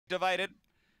activated.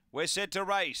 We're set to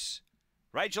race.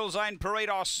 Rachel Zane,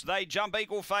 Peritos, they jump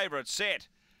equal favourites. Set.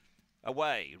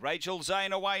 Away. Rachel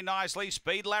Zane away nicely.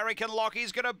 Speed Larrikin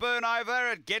Lockie's going to burn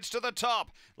over. It gets to the top.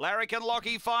 Larrikin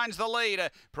Lockie finds the lead.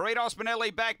 Peritos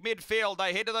Spinelli back midfield.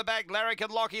 They head to the back.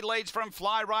 Larrikin Lockie leads from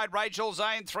Fly Right. Rachel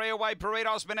Zane 3 away.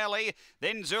 Peritos Spinelli.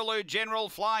 Then Zulu General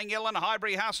flying ill and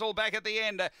Highbury Hustle back at the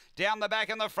end. Down the back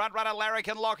in the front runner.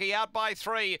 Larrikin Lockie out by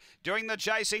 3. Doing the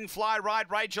chasing. Fly Right.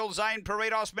 Rachel Zane.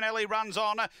 Peritos Spinelli runs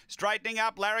on. Straightening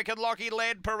up. Larrikin Lockie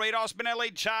led. Peritos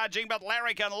Spinelli charging, but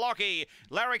Larrikin Lockie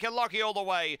all the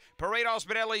way. Peritos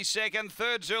Spinelli second,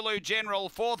 third Zulu General,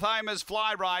 fourth home is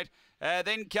Fly Right.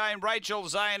 Then came Rachel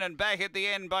Zane, and back at the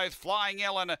end both Flying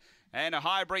Ellen and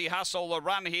Highbury Hustle. The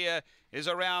run here is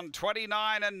around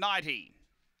 29 and 90.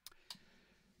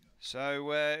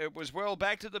 So it was well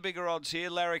back to the bigger odds here.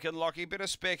 Larrikin Lockie, bit of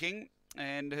specking,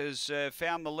 and has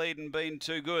found the lead and been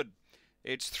too good.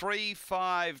 It's 3,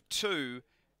 5, 2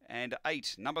 and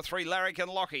 8. Number 3, Larrikin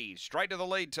Lockie, straight to the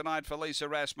lead tonight for Lisa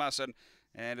Rasmussen,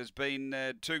 and has been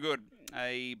too good.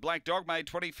 A black dog made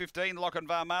 2015,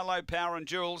 Lochinvar Marlow, Power and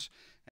Jewels,